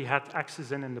where he had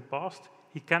access in the past,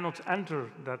 he cannot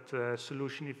enter that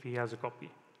solution if he has a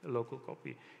copy, a local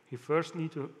copy. He first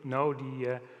needs to know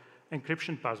the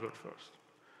encryption password first.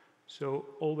 So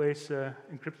always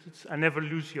encrypt it and never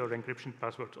lose your encryption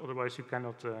password, otherwise you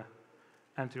cannot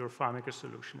enter your FileMaker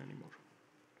solution anymore.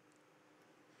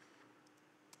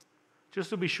 Just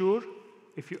to be sure,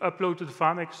 if you upload to the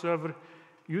FileMaker server,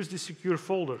 use the secure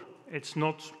folder. It's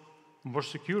not more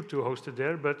secure to host it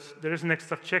there, but there is an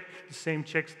extra check, the same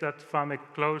checks that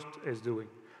FileMaker Cloud is doing.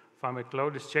 FileMaker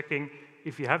Cloud is checking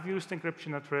if you have used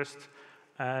encryption at rest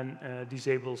and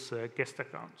disables guest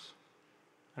accounts.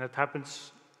 And it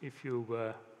happens if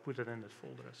you put it in that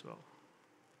folder as well.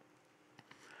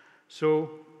 So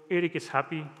Erik is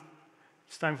happy.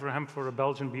 It's time for him for a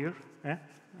Belgian beer.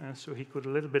 So he could a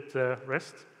little bit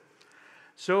rest.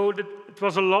 So it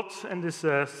was a lot in this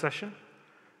session.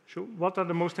 So what are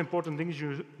the most important things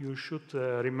you should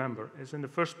remember? Is in the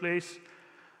first place,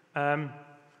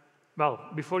 well,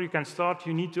 before you can start,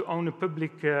 you need to own a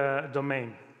public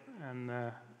domain. And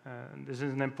this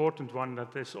is an important one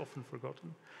that is often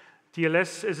forgotten.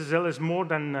 TLS SSL is more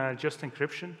than just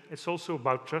encryption. It's also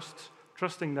about trust,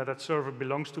 trusting that that server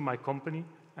belongs to my company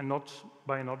and not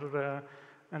by another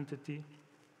entity.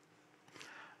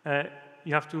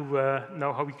 You have to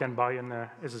know how we can buy an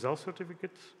SSL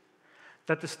certificate.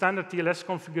 That the standard TLS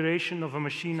configuration of a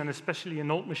machine, and especially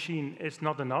an old machine, is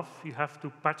not enough. You have to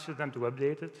patch it and to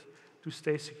update it to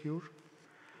stay secure.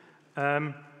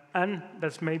 And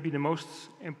that's maybe the most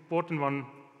important one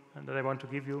that I want to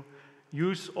give you.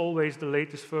 Use always the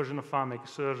latest version of FileMaker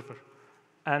server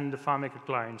and the FileMaker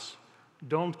clients.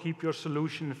 Don't keep your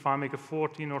solution in FileMaker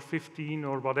 14 or 15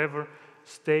 or whatever.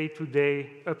 Stay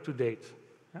today up to date.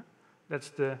 Yeah?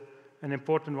 That's an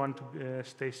important one to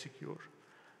stay secure.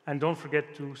 And don't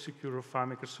forget to secure a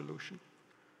FileMaker solution.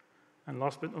 And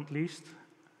last but not least,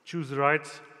 choose the right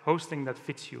hosting that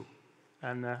fits you.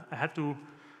 And I had to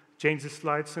change the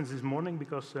slides since this morning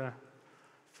because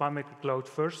FileMaker Cloud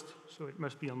first, so it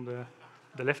must be on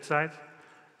the left side.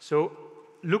 So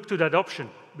look to that option,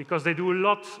 because they do a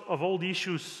lot of all the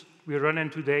issues we run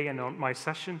in today and on my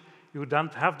session. You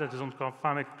don't have that on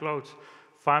FileMaker Cloud.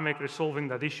 FileMaker is solving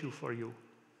that issue for you.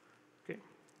 Okay.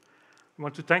 I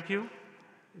want to thank you.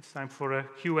 It's time for a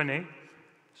Q&A.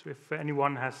 So if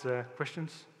anyone has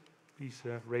questions, please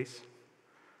raise.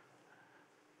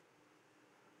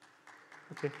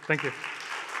 Okay, thank you.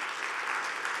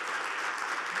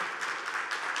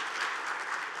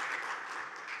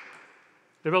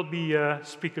 There will be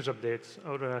speakers updates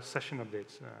or session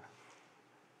updates.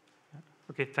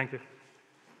 Okay, thank you.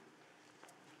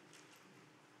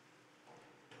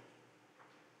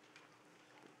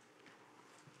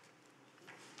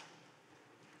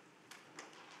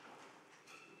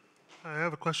 I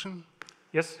have a question.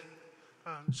 Yes?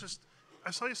 It's just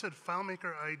I saw you said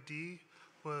FileMaker ID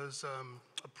was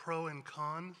a pro and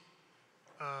con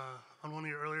on one of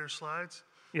your earlier slides.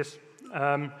 Yes,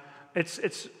 it's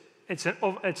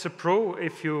a pro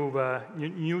if you're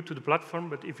new to the platform,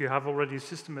 but if you have already a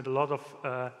system with a lot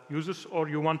of users, or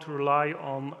you want to rely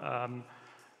on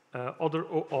other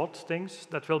odd things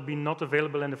that will be not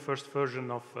available in the first version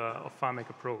of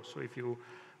FileMaker Pro. So if you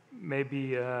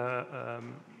maybe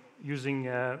using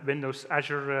Windows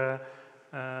Azure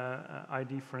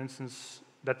ID, for instance,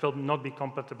 that will not be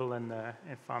compatible in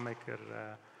FileMaker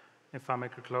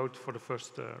Cloud for the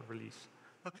first release.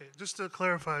 Okay, just to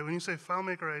clarify, when you say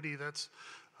FileMaker ID, that's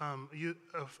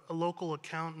a local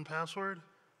account and password?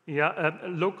 Yeah,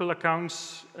 local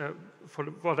accounts, for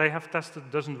what I have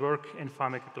tested, doesn't work in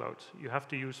FileMaker Cloud. You have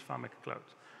to use FileMaker Cloud.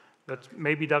 But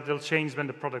maybe that will change when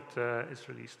the product is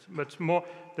released. But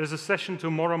there's a session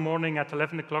tomorrow morning at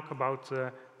 11 o'clock about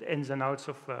the ins and outs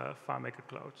of FileMaker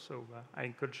Cloud. So I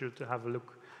encourage you to have a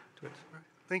look to it. Right.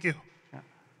 Thank you. Yeah.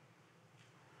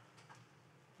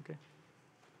 Okay.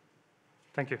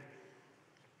 Thank you.